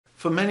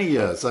For many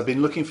years I've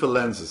been looking for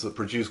lenses that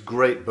produce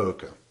great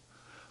bokeh.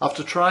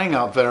 After trying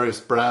out various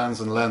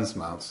brands and lens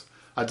mounts,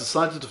 I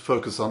decided to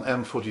focus on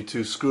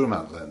M42 screw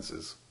mount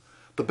lenses.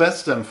 The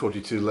best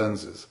M42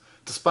 lenses,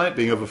 despite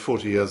being over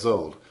 40 years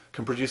old,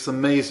 can produce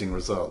amazing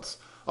results,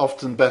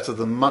 often better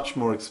than much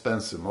more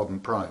expensive modern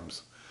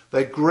primes.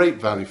 They're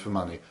great value for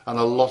money and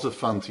a lot of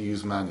fun to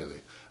use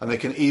manually, and they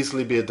can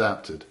easily be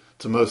adapted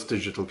to most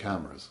digital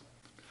cameras.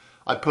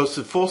 I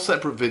posted 4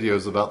 separate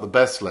videos about the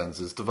best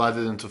lenses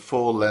divided into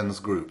 4 lens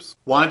groups.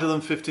 Wider than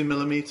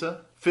 50mm,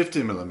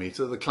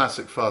 50mm, the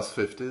classic fast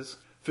 50s,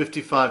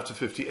 55 to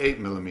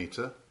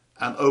 58mm,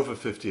 and over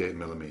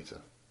 58mm.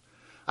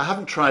 I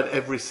haven't tried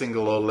every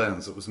single old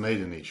lens that was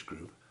made in each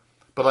group,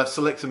 but I've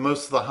selected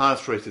most of the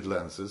highest rated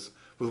lenses,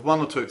 with 1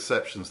 or 2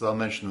 exceptions that I'll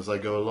mention as I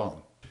go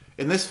along.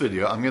 In this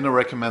video I'm going to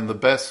recommend the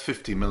best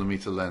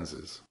 50mm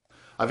lenses.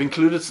 I've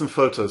included some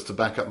photos to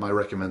back up my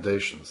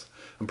recommendations,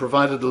 and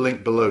provided a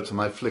link below to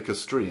my Flickr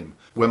stream,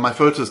 where my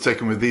photos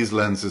taken with these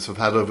lenses have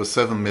had over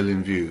 7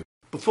 million views.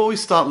 Before we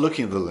start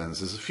looking at the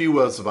lenses, a few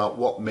words about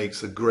what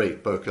makes a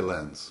great bokeh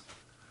lens.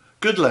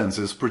 Good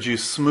lenses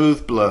produce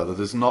smooth blur that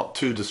is not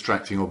too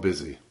distracting or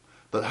busy,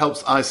 that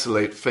helps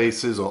isolate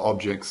faces or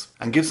objects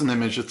and gives an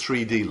image a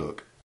 3D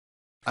look.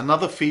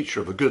 Another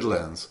feature of a good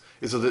lens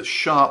is that it's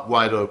sharp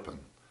wide open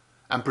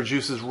and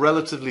produces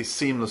relatively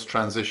seamless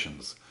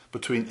transitions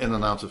between in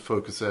and out of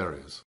focus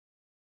areas.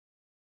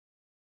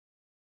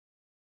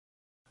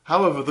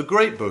 However, the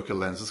great bokeh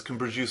lenses can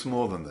produce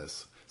more than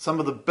this. Some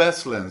of the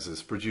best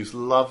lenses produce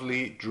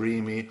lovely,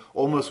 dreamy,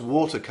 almost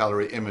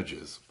watercolory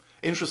images.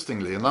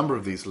 Interestingly, a number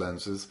of these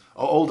lenses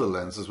are older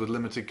lenses with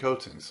limited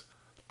coatings.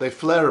 They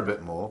flare a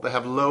bit more, they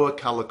have lower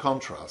color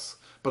contrasts,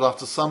 but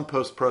after some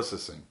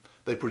post-processing,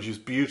 they produce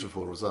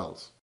beautiful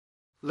results.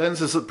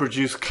 Lenses that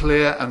produce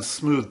clear and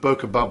smooth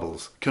bokeh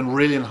bubbles can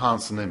really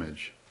enhance an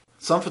image.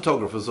 Some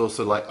photographers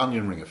also like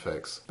onion ring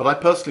effects, but I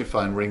personally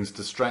find rings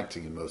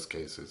distracting in most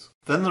cases.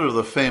 Then there are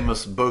the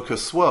famous bokeh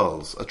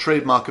swirls, a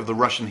trademark of the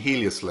Russian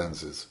Helios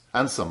lenses,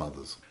 and some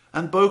others.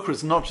 And bokeh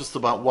is not just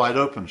about wide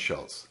open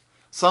shots.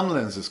 Some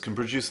lenses can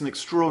produce an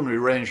extraordinary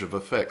range of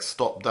effects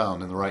stopped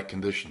down in the right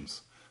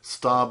conditions.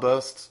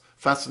 Starbursts,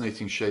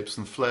 fascinating shapes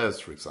and flares,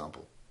 for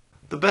example.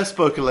 The best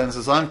bokeh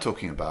lenses I'm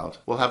talking about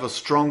will have a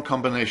strong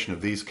combination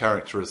of these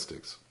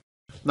characteristics.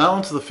 Now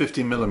onto the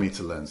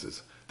 50mm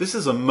lenses. This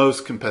is a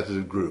most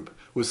competitive group,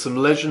 with some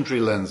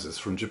legendary lenses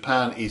from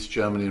Japan, East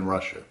Germany and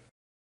Russia.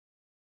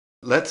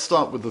 Let's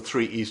start with the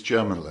 3 East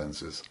German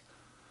lenses.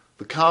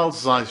 The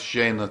Zeiss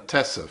Jena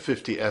Tessar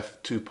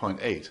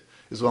 50f2.8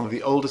 is one of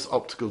the oldest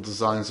optical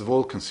designs of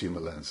all consumer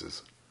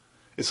lenses.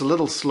 It's a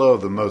little slower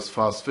than most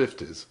fast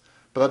 50s,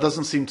 but that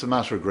doesn't seem to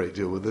matter a great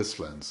deal with this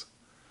lens.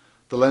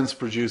 The lens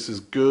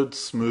produces good,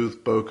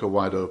 smooth bokeh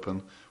wide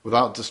open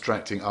without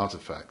distracting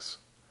artifacts.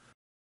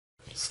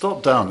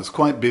 Stop down is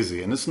quite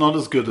busy and it's not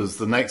as good as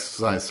the next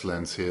Zeiss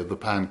lens here, the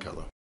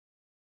Pancolar.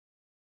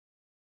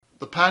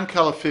 The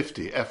Pancolar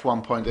 50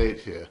 f1.8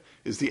 here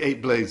is the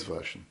 8 blades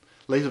version.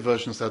 Later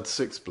versions had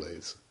 6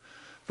 blades.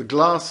 The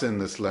glass in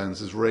this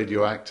lens is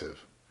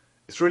radioactive.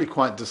 It's really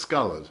quite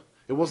discolored.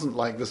 It wasn't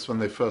like this when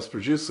they first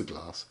produced the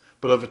glass,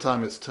 but over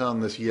time it's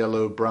turned this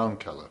yellow-brown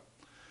color.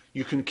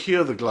 You can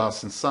cure the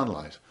glass in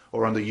sunlight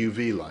or under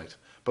UV light,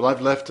 but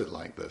I've left it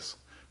like this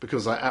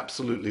because I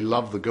absolutely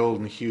love the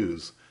golden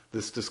hues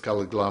this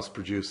discolored glass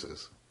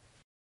produces.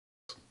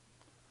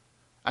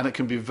 And it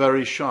can be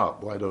very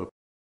sharp wide open.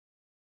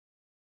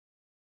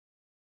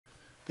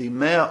 The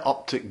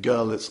Meyer-Optik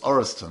Gorlitz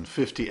Oreston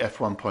 50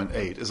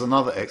 f1.8 is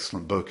another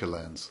excellent bokeh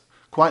lens.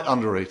 Quite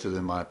underrated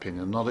in my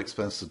opinion, not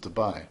expensive to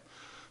buy.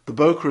 The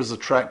bokeh is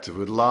attractive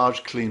with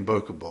large clean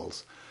bokeh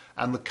balls,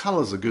 and the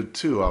colours are good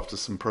too after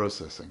some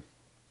processing.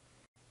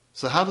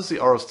 So how does the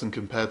Oreston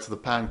compare to the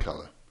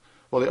Pancolar?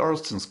 Well, the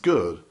Oreston's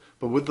good,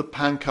 but with the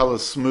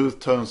Pancolar's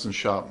smooth tones and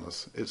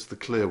sharpness, it's the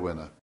clear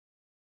winner.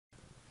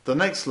 The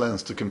next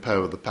lens to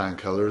compare with the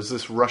Pancolar is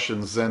this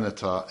Russian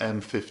Zenitar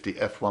M50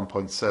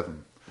 f1.7.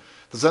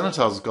 The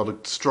Zenitar's got a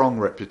strong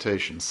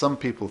reputation. Some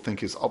people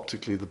think it's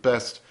optically the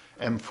best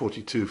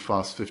M42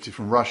 fast 50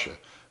 from Russia,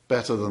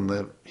 better than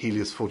the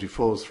Helios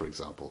 44s, for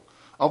example.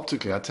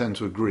 Optically, I tend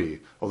to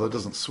agree, although it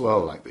doesn't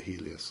swirl like the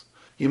Helios.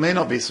 You may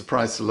not be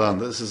surprised to learn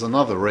that this is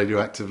another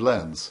radioactive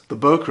lens. The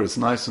bokeh is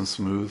nice and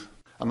smooth,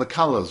 and the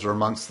colours are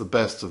amongst the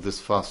best of this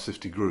fast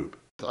 50 group.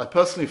 I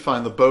personally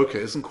find the bokeh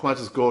isn't quite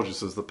as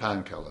gorgeous as the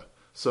Pancolar,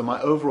 so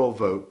my overall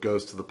vote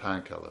goes to the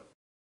Pancolar.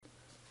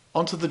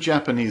 Onto the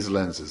Japanese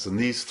lenses and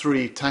these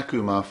 3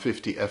 Takumar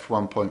 50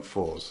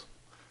 f1.4s.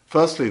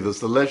 Firstly, there's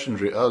the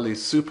legendary early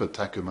Super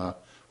Takumar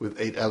with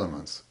 8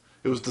 elements.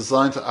 It was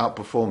designed to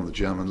outperform the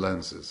German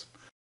lenses.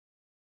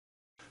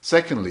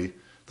 Secondly,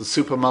 the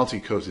Super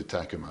Multi-Coated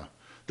Takumar.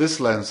 This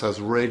lens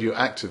has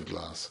radioactive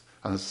glass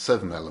and has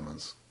 7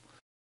 elements.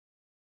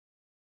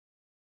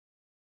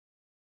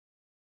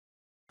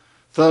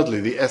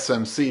 Thirdly, the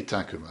SMC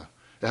Takumar.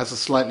 It has a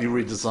slightly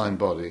redesigned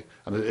body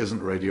and it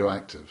isn't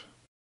radioactive.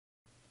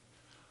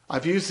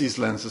 I've used these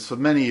lenses for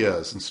many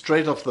years, and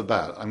straight off the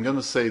bat I'm going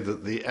to say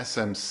that the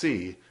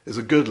SMC is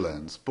a good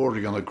lens,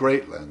 bordering on a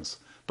great lens,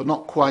 but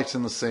not quite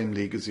in the same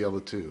league as the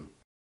other two.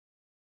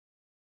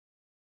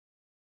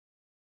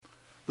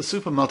 The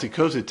super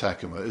multi-coated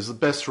Takumar is the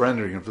best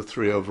rendering of the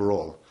three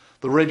overall.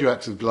 The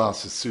radioactive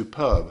glass is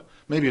superb,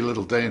 maybe a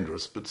little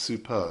dangerous, but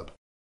superb.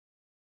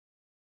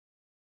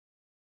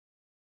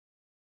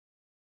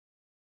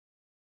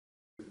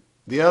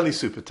 The early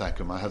Super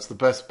Takumar has the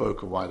best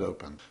bokeh wide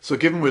open, so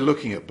given we're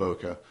looking at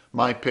bokeh,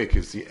 my pick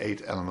is the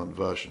 8-element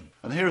version.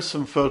 And here are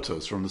some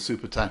photos from the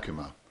Super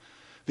Takumar.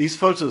 These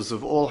photos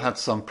have all had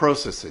some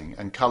processing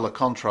and color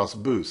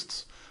contrast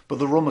boosts, but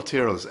the raw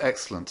material is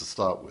excellent to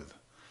start with.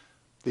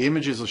 The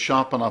images are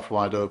sharp enough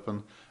wide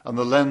open, and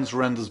the lens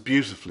renders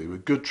beautifully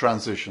with good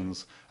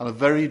transitions and a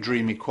very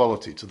dreamy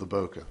quality to the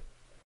bokeh.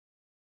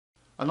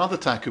 Another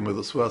Takumar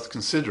that's worth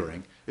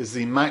considering is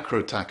the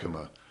Macro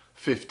Takumar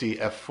 50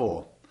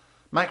 f4.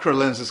 Macro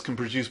lenses can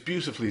produce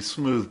beautifully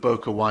smooth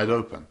bokeh wide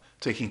open,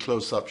 taking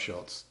close-up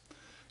shots.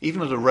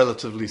 Even at a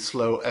relatively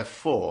slow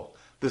f4,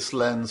 this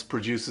lens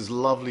produces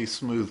lovely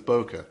smooth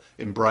bokeh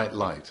in bright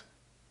light.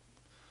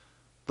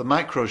 The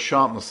macro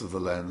sharpness of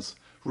the lens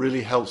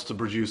really helps to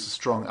produce a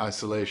strong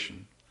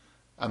isolation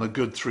and a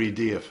good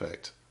 3D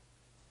effect.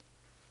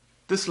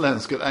 This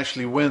lens could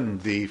actually win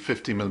the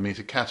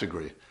 50mm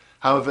category.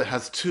 However, it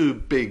has two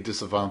big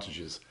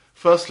disadvantages.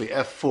 Firstly,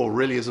 f4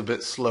 really is a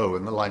bit slow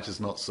and the light is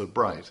not so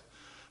bright.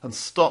 And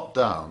stop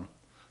down,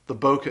 the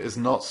bokeh is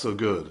not so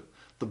good.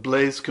 The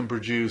blaze can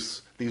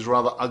produce these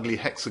rather ugly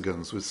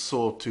hexagons with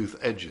saw-tooth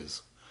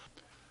edges.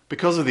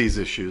 Because of these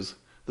issues,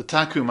 the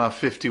Takumar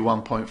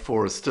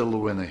 51.4 is still the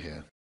winner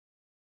here.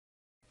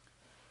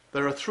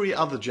 There are three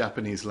other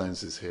Japanese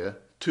lenses here,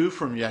 two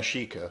from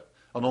Yashica,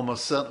 and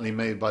almost certainly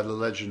made by the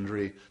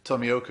legendary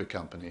Tomioka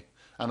company,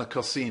 and a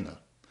Cosina.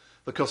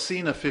 The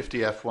Cosina 50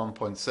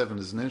 f1.7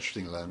 is an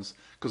interesting lens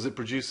because it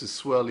produces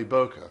swirly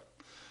bokeh.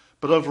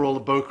 But overall, the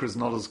bokeh is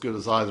not as good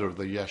as either of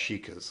the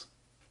Yashicas.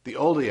 The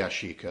older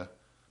Yashica,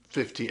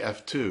 50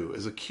 f2,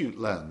 is a cute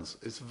lens.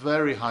 It's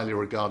very highly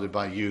regarded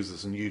by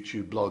users and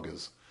YouTube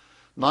bloggers.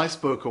 Nice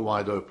bokeh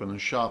wide open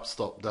and sharp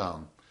stop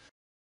down.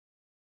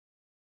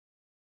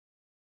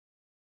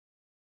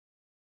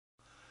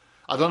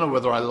 I don't know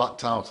whether I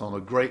lucked out on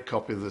a great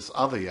copy of this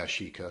other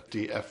Yashica,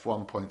 the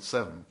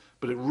f1.7,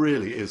 but it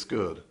really is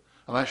good.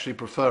 I actually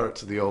prefer it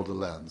to the older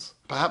lens,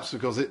 perhaps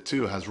because it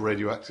too has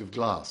radioactive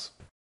glass.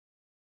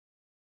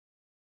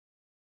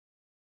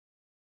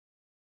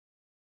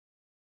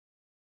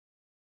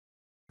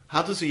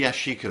 How does a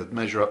Yashica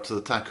measure up to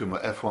the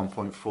Takumar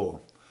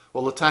f1.4?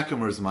 Well, the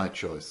Takumar is my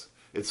choice.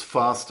 It's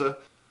faster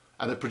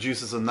and it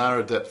produces a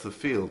narrow depth of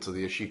field to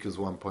the Yashica's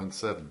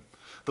 1.7.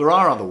 There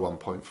are other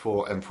 1.4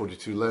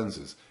 M42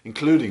 lenses,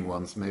 including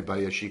ones made by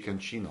Yashica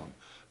Yashinon,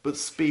 but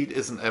speed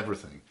isn't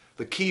everything.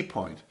 The key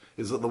point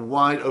is that the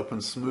wide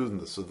open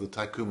smoothness of the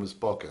Takumar's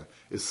bokeh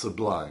is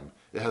sublime.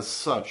 It has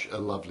such a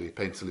lovely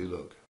painterly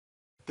look.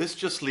 This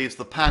just leaves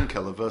the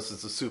Pancolar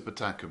versus the Super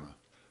Takumar.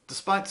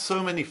 Despite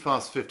so many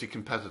fast 50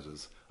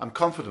 competitors, I'm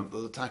confident that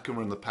the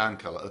Takumar and the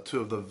Pancolar are two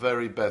of the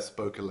very best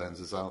bokeh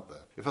lenses out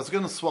there. If I was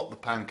going to swap the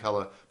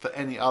Pancolar for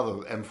any other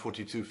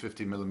M42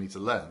 50mm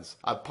lens,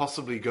 I'd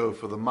possibly go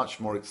for the much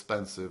more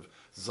expensive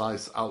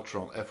Zeiss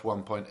Ultron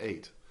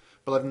f1.8.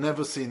 But I've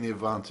never seen the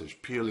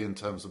advantage, purely in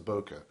terms of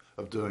bokeh,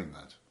 of doing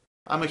that.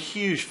 I'm a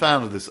huge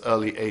fan of this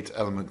early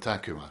 8-element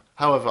Takumar.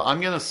 However,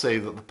 I'm going to say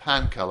that the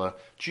Pancolar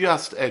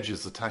just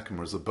edges the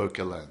Takumar as a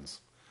bokeh lens.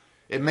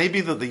 It may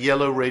be that the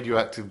yellow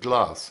radioactive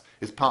glass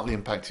is partly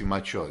impacting my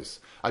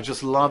choice. I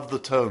just love the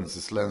tones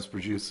this lens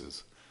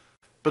produces.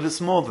 But it's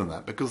more than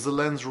that, because the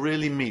lens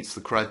really meets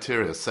the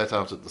criteria set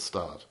out at the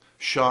start.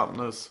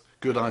 Sharpness,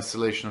 good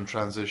isolation and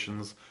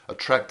transitions,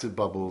 attractive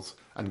bubbles,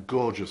 and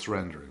gorgeous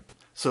rendering.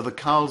 So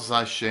the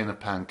Zeiss Jena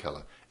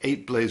Pancolar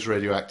 8-blaze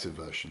radioactive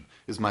version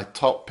is my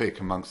top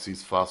pick amongst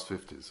these fast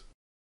 50s.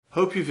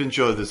 Hope you've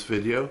enjoyed this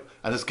video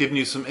and it's given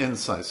you some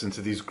insights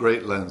into these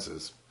great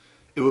lenses.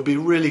 It would be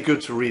really good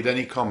to read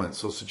any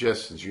comments or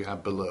suggestions you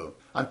have below.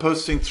 I'm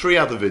posting 3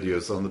 other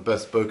videos on the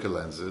best bokeh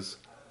lenses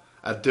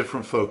at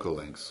different focal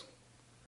lengths.